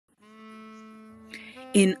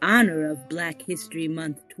In honor of Black History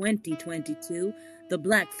Month 2022, the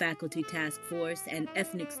Black Faculty Task Force and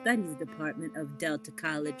Ethnic Studies Department of Delta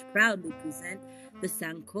College proudly present the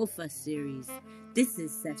Sankofa series. This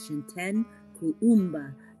is Session 10,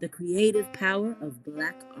 Kuumba, the Creative Power of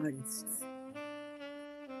Black Artists.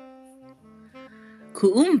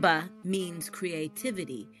 Kuumba means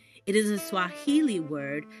creativity. It is a Swahili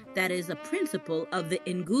word that is a principle of the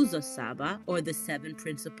Nguzo Saba, or the 7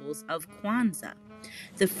 principles of Kwanzaa.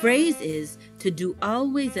 The phrase is to do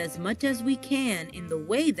always as much as we can in the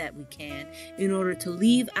way that we can in order to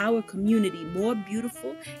leave our community more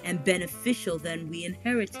beautiful and beneficial than we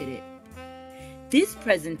inherited it. This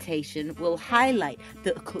presentation will highlight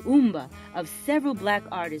the Kuumba of several Black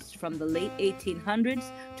artists from the late 1800s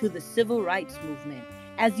to the Civil Rights Movement.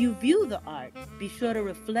 As you view the art, be sure to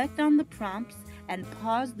reflect on the prompts and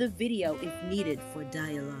pause the video if needed for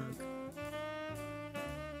dialogue.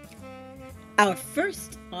 Our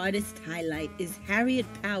first artist highlight is Harriet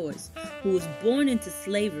Powers, who was born into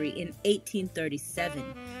slavery in 1837.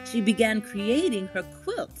 She began creating her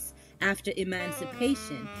quilts after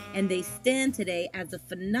emancipation, and they stand today as a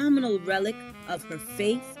phenomenal relic of her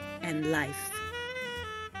faith and life.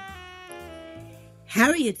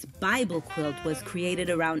 Harriet's Bible quilt was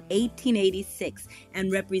created around 1886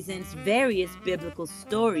 and represents various biblical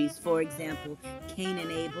stories, for example, Cain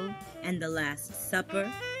and Abel and the Last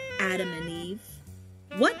Supper, Adam and Eve.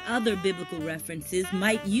 What other biblical references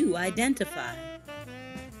might you identify?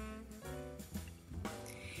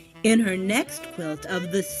 In her next quilt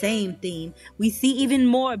of the same theme, we see even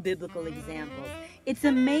more biblical examples. It's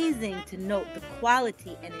amazing to note the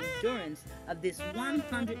quality and endurance of this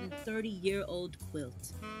 130-year-old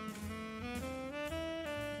quilt.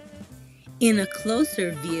 In a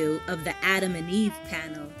closer view of the Adam and Eve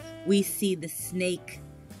panel, we see the snake,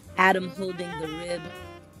 Adam holding the rib,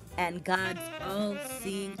 and God's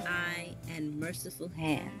all-seeing eye and merciful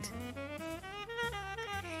hand.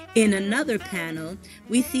 In another panel,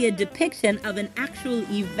 we see a depiction of an actual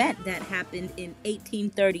event that happened in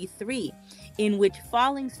 1833, in which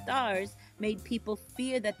falling stars made people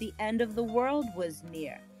fear that the end of the world was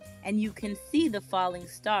near. And you can see the falling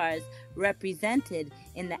stars represented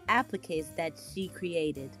in the appliques that she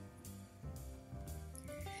created.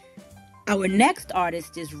 Our next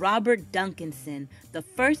artist is Robert Duncanson, the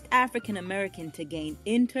first African American to gain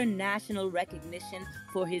international recognition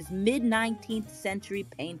for his mid-19th century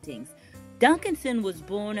paintings. Duncanson was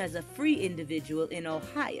born as a free individual in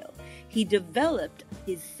Ohio. He developed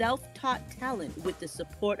his self-taught talent with the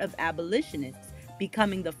support of abolitionists,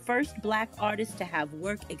 becoming the first Black artist to have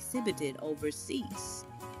work exhibited overseas.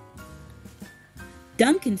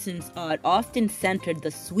 Duncanson's art often centered the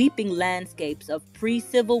sweeping landscapes of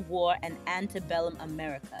pre-Civil War and antebellum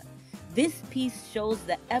America. This piece shows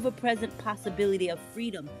the ever-present possibility of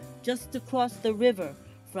freedom just across the river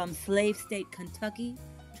from slave state Kentucky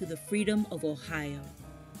to the freedom of Ohio.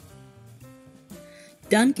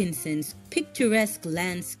 Duncanson's picturesque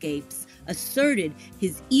landscapes asserted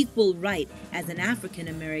his equal right as an African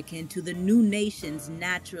American to the new nation's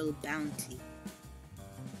natural bounty.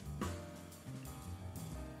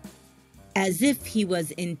 As if he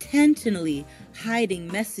was intentionally hiding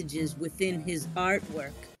messages within his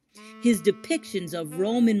artwork, his depictions of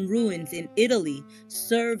Roman ruins in Italy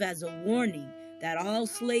serve as a warning that all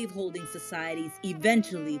slaveholding societies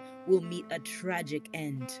eventually will meet a tragic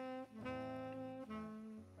end.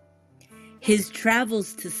 His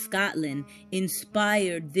travels to Scotland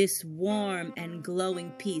inspired this warm and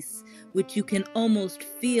glowing piece, which you can almost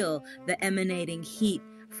feel the emanating heat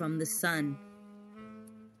from the sun.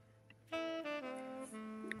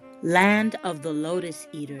 Land of the Lotus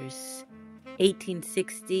Eaters,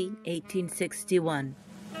 1860-1861.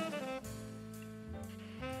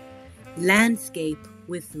 Landscape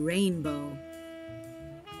with rainbow.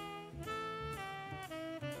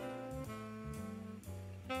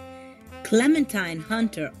 Clementine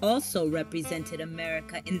Hunter also represented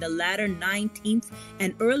America in the latter 19th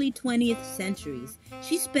and early 20th centuries.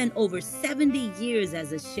 She spent over 70 years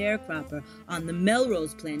as a sharecropper on the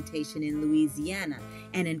Melrose Plantation in Louisiana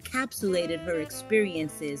and encapsulated her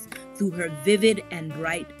experiences through her vivid and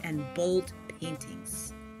bright and bold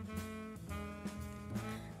paintings.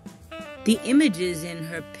 The images in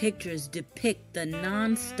her pictures depict the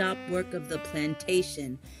non-stop work of the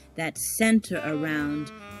plantation that center around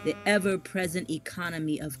the ever-present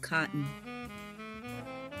economy of cotton.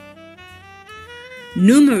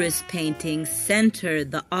 Numerous paintings center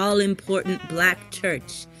the all-important Black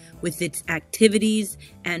church with its activities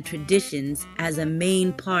and traditions as a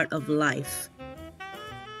main part of life.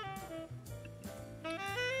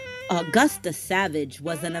 Augusta Savage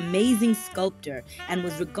was an amazing sculptor and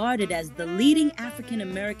was regarded as the leading African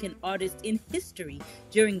American artist in history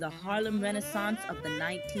during the Harlem Renaissance of the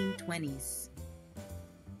 1920s.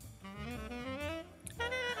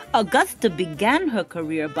 Augusta began her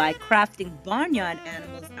career by crafting barnyard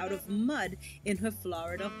animals out of mud in her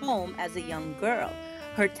Florida home as a young girl.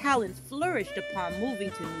 Her talent flourished upon moving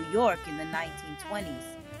to New York in the 1920s,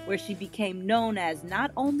 where she became known as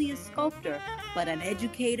not only a sculptor, but an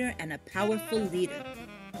educator and a powerful leader.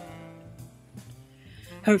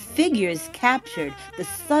 Her figures captured the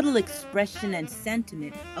subtle expression and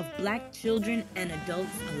sentiment of Black children and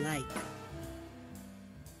adults alike.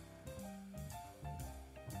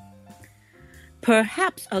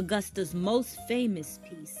 Perhaps Augusta's most famous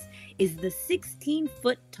piece is the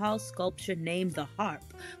 16-foot-tall sculpture named the Harp,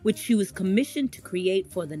 which she was commissioned to create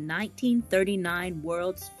for the 1939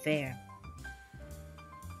 World's Fair.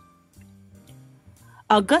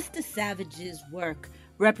 Augusta Savage's work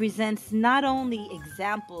represents not only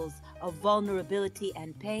examples of vulnerability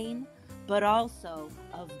and pain, but also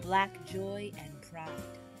of Black joy and pride.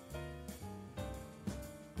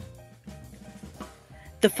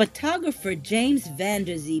 The photographer James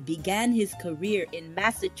Vanderzee began his career in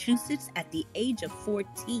Massachusetts at the age of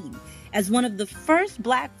 14. As one of the first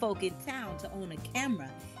Black folk in town to own a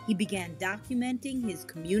camera, he began documenting his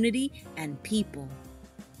community and people.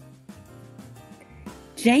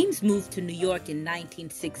 James moved to New York in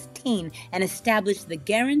 1916 and established the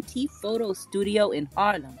Guarantee Photo Studio in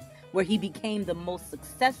Harlem, where he became the most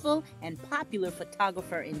successful and popular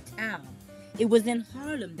photographer in town. It was in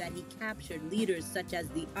Harlem that he captured leaders such as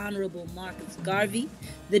the Honorable Marcus Garvey,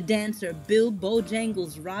 the dancer Bill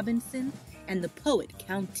Bojangles Robinson, and the poet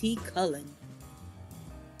Count T. Cullen.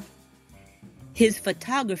 His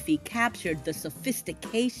photography captured the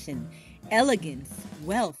sophistication, elegance,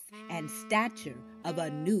 wealth, and stature of a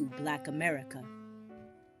new Black America.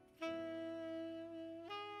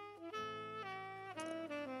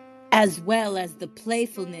 As well as the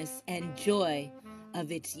playfulness and joy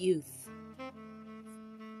of its youth.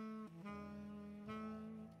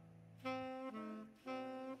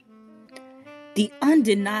 The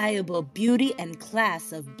undeniable beauty and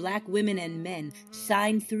class of Black women and men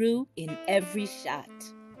shine through in every shot.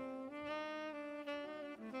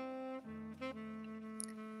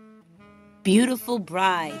 Beautiful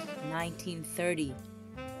Bride, 1930.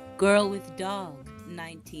 Girl with Dog,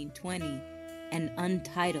 1920. And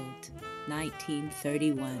Untitled,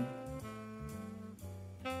 1931.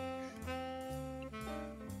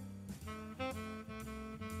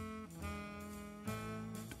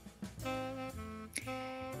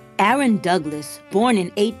 Aaron Douglas, born in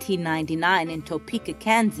 1899 in Topeka,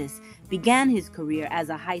 Kansas, began his career as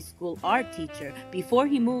a high school art teacher before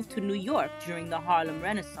he moved to New York during the Harlem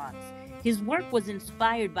Renaissance. His work was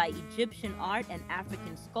inspired by Egyptian art and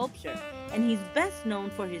African sculpture, and he's best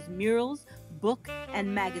known for his murals, book,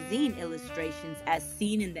 and magazine illustrations as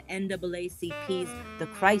seen in the NAACP's The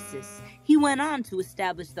Crisis. He went on to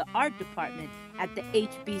establish the art department at the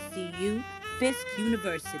HBCU, Fisk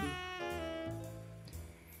University.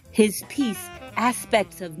 His piece,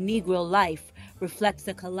 Aspects of Negro Life, reflects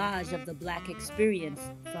a collage of the Black experience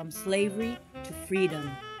from slavery to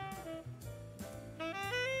freedom.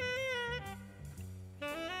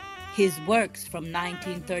 His works from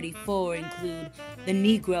 1934 include The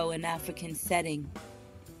Negro in African Setting,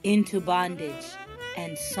 Into Bondage,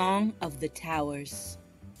 and Song of the Towers.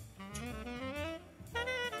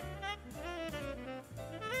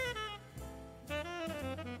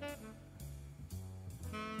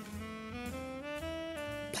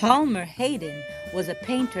 Palmer Hayden was a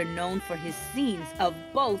painter known for his scenes of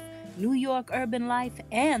both New York urban life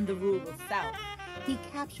and the rural South. He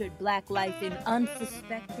captured Black life in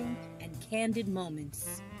unsuspecting and candid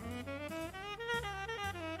moments.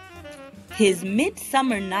 His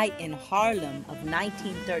Midsummer Night in Harlem of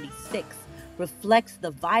 1936 reflects the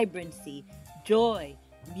vibrancy, joy,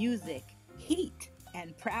 music, heat,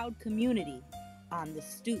 and proud community on the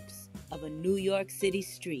stoops of a New York City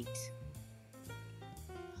street.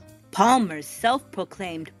 Palmer's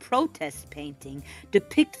self-proclaimed protest painting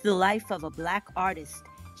depicts the life of a Black artist,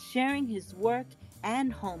 sharing his work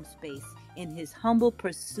and home space in his humble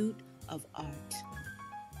pursuit of art.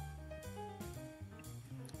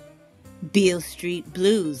 Beale Street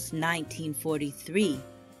Blues, 1943,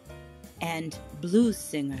 and Blues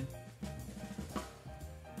Singer.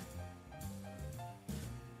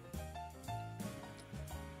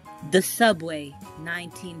 The Subway,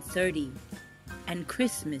 1930, and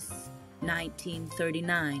Christmas,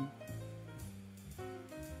 1939.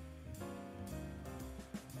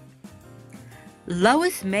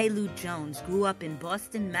 Lois Mailou Jones grew up in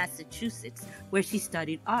Boston, Massachusetts, where she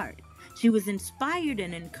studied art. She was inspired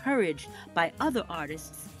and encouraged by other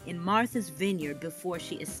artists in Martha's Vineyard before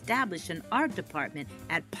she established an art department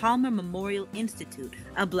at Palmer Memorial Institute,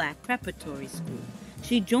 a black preparatory school.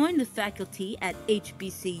 She joined the faculty at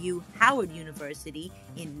HBCU Howard University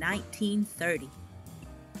in 1930.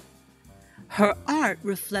 Her art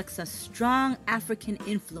reflects a strong African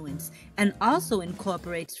influence and also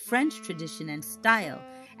incorporates French tradition and style,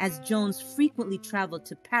 as Jones frequently traveled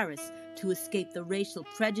to Paris to escape the racial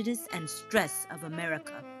prejudice and stress of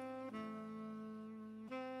America.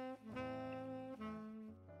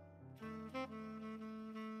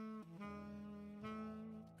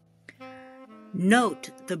 Note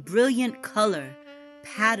the brilliant color,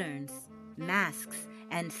 patterns, masks,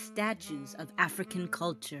 and statues of African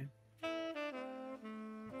culture.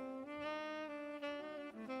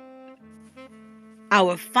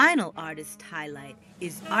 Our final artist highlight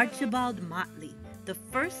is Archibald Motley, the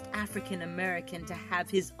first African American to have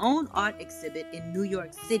his own art exhibit in New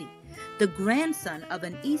York City. The grandson of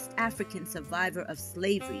an East African survivor of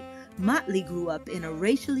slavery, Motley grew up in a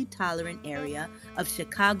racially tolerant area of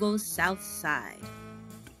Chicago's South Side.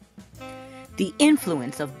 The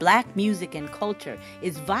influence of black music and culture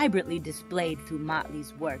is vibrantly displayed through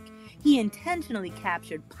Motley's work. He intentionally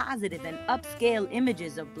captured positive and upscale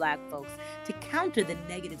images of black folks to counter the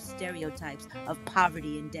negative stereotypes of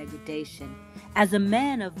poverty and degradation. As a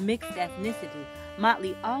man of mixed ethnicity,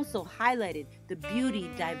 Motley also highlighted the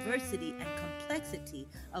beauty, diversity, and complexity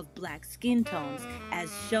of black skin tones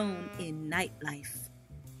as shown in Nightlife.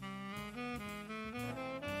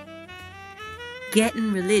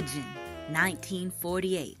 Getting Religion,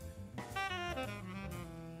 1948.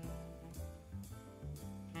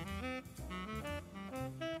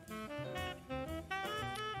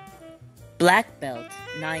 Black Belt,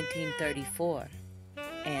 1934,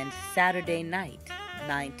 and Saturday Night,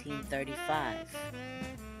 1935.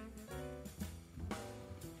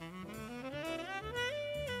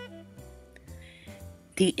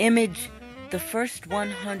 The image, the first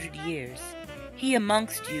 100 years, he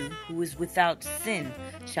amongst you who is without sin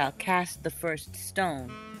shall cast the first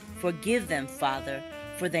stone. Forgive them, Father,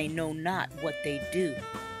 for they know not what they do.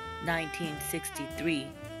 1963,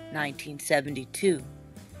 1972.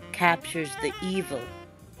 Captures the evil,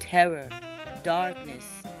 terror, darkness,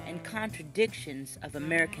 and contradictions of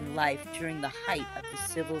American life during the height of the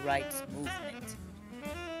Civil Rights Movement.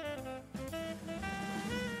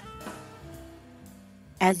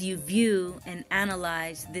 As you view and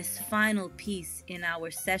analyze this final piece in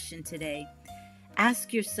our session today,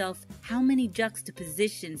 ask yourself how many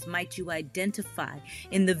juxtapositions might you identify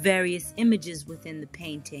in the various images within the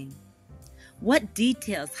painting? What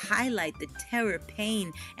details highlight the terror,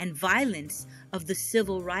 pain, and violence of the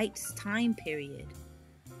civil rights time period?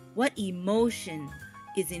 What emotion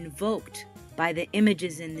is invoked by the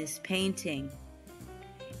images in this painting?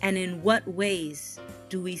 And in what ways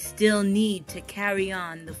do we still need to carry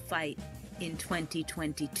on the fight in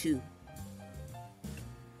 2022?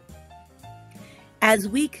 As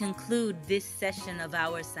we conclude this session of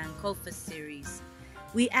our Sankofa series,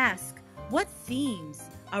 we ask, what themes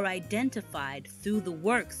are identified through the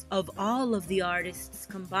works of all of the artists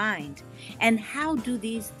combined, and how do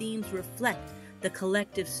these themes reflect the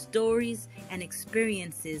collective stories and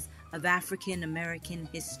experiences of African American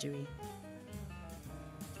history?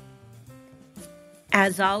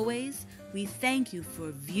 As always, we thank you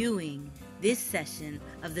for viewing this session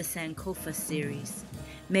of the Sankofa series.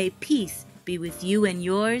 May peace be with you and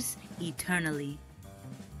yours eternally.